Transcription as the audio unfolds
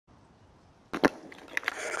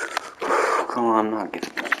Come on, I'm not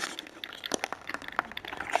getting that.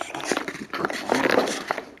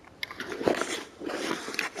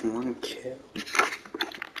 One kill.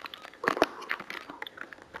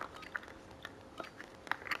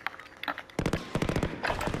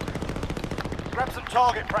 Grab some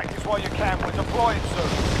target practice while you can. We're deploying soon.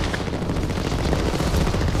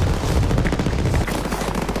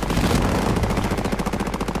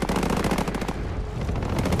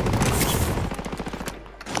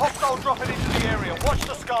 Hostile dropping into the area. Watch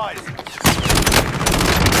the skies.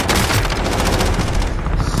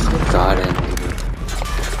 Got it.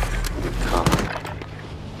 Come on.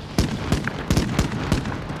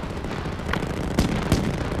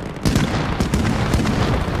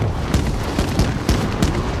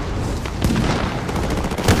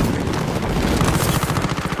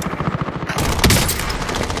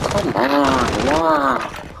 Come on, wow.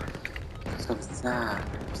 So sad.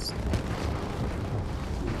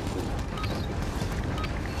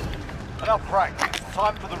 Enough practice.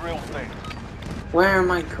 Time for the real thing. Where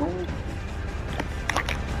am I going?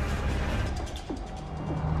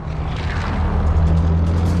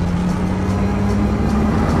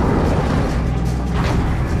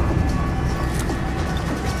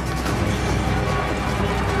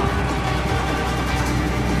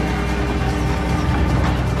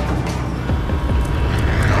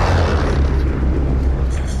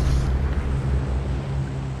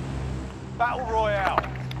 Battle Royale.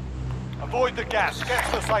 Avoid the gas. Get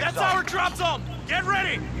to the safe zone. That's our drop zone! Get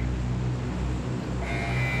ready!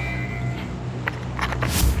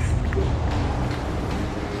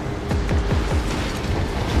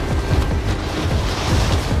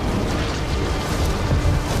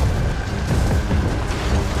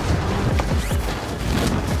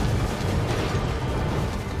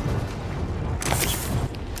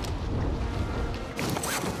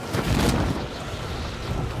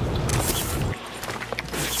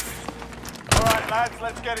 Lads,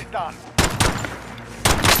 let's get it done.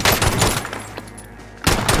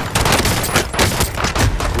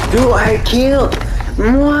 Do I kill?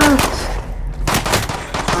 What?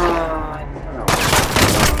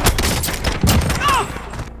 No.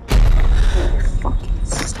 Fucking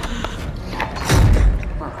stop.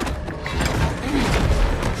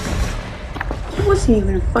 He wasn't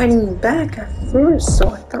even fighting back at first, so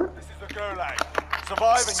I thought. This is the Gulag.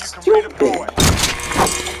 Survive and you can redeploy.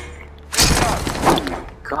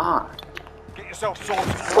 God. Get yourself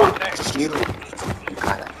sorted. You're up next. You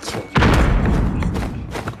gotta kill me.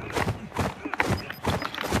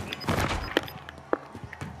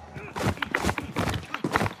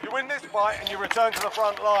 You win this fight and you return to the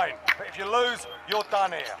front line. But if you lose, you're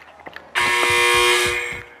done here.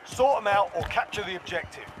 Sort them out or capture the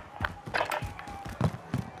objective.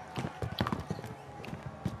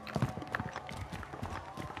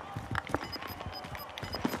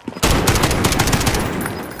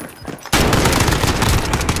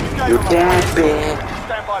 You're dead, bitch.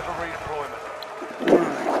 Stand by for redeployment. Oh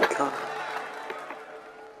my God.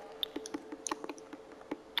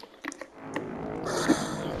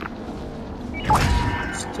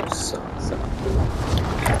 Still sucks.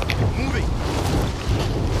 Moving!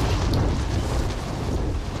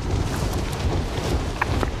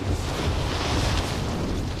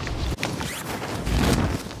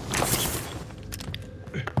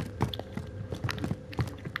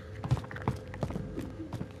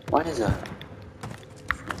 What is that?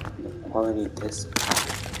 Quality this.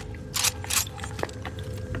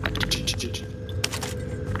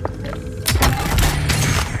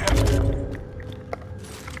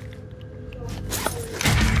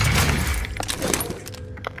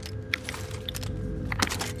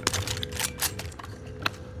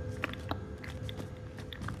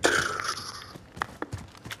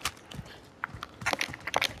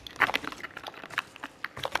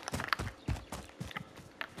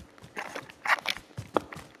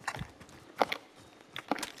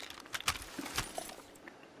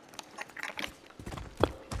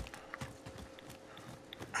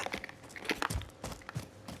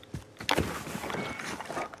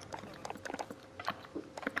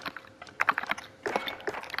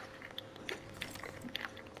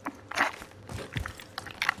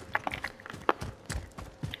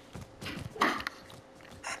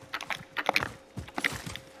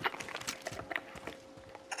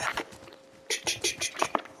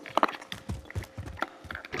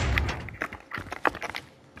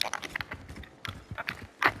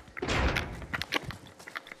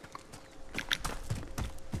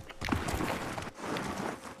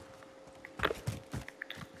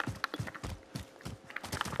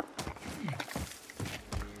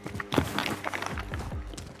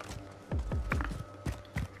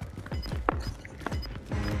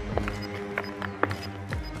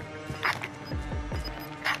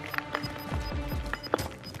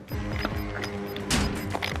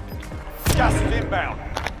 inbound.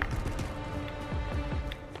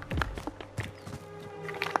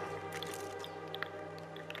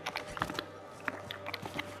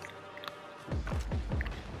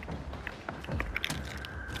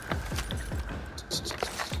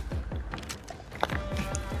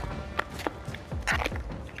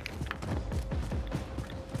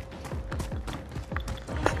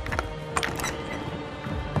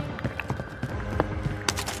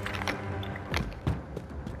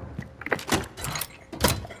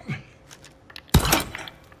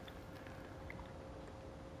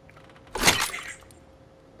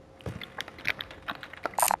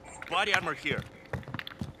 Body armor here.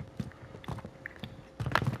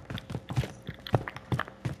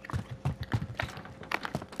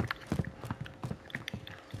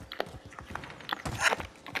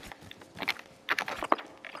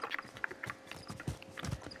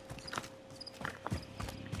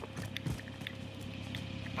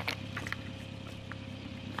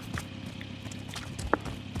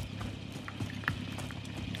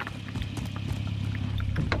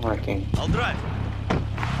 Working. I'll drive.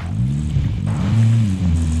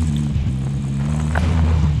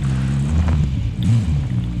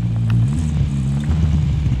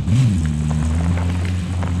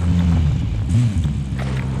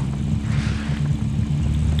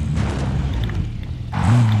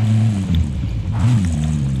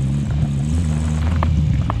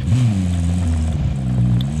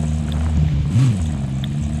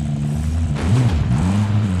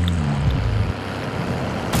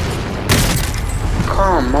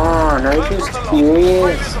 Come on, are you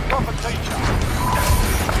serious?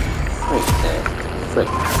 Wait there. Frick.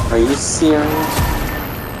 Are you serious?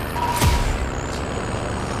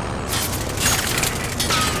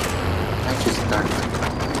 I just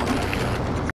died.